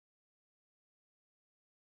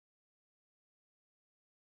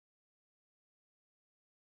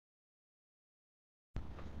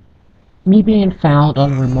Me being found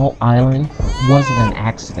on a remote island wasn't an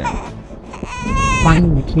accident.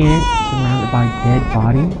 Finding the kid surrounded by dead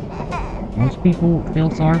bodies, most people would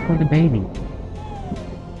feel sorry for the baby.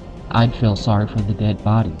 I'd feel sorry for the dead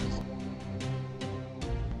bodies.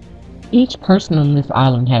 Each person on this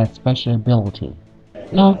island had a special ability.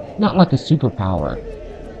 No, not like a superpower,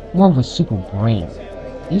 more of a super brain.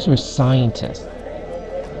 These were scientists,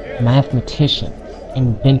 mathematicians,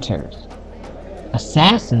 inventors,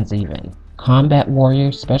 assassins even, combat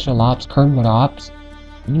warriors, special ops, Kermit ops,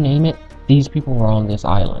 you name it, these people were on this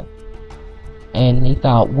island. And they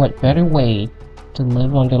thought, what better way to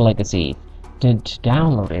live on their legacy than to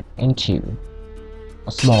download it into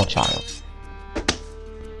a small child.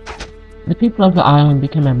 The people of the island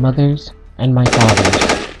became my mothers and my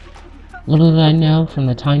fathers. Little did I know, from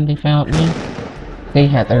the time they found me, they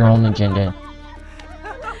had their own agenda.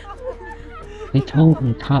 They told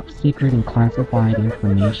me top secret and classified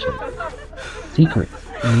information. Secrets,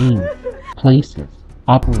 names, places,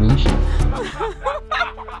 operations.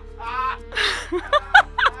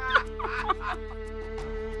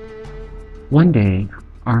 One day,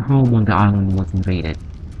 our home on the island was invaded.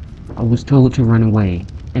 I was told to run away,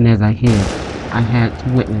 and as I hid, I had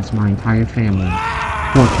to witness my entire family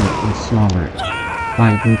tortured and slaughtered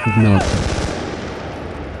by a group of militants.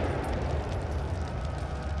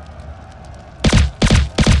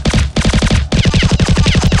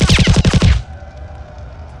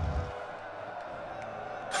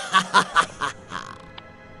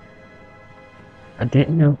 I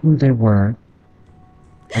didn't know who they were.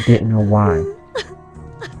 I didn't know why.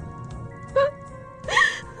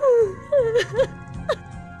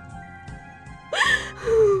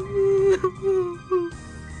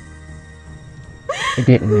 It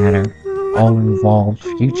didn't matter. All involved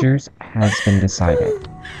futures has been decided.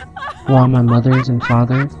 For all my mothers and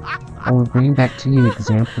fathers, I will bring back to you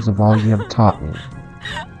examples of all you have taught me.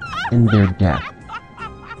 In their death,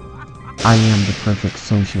 I am the perfect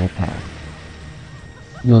sociopath.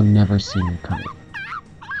 You'll never see me coming.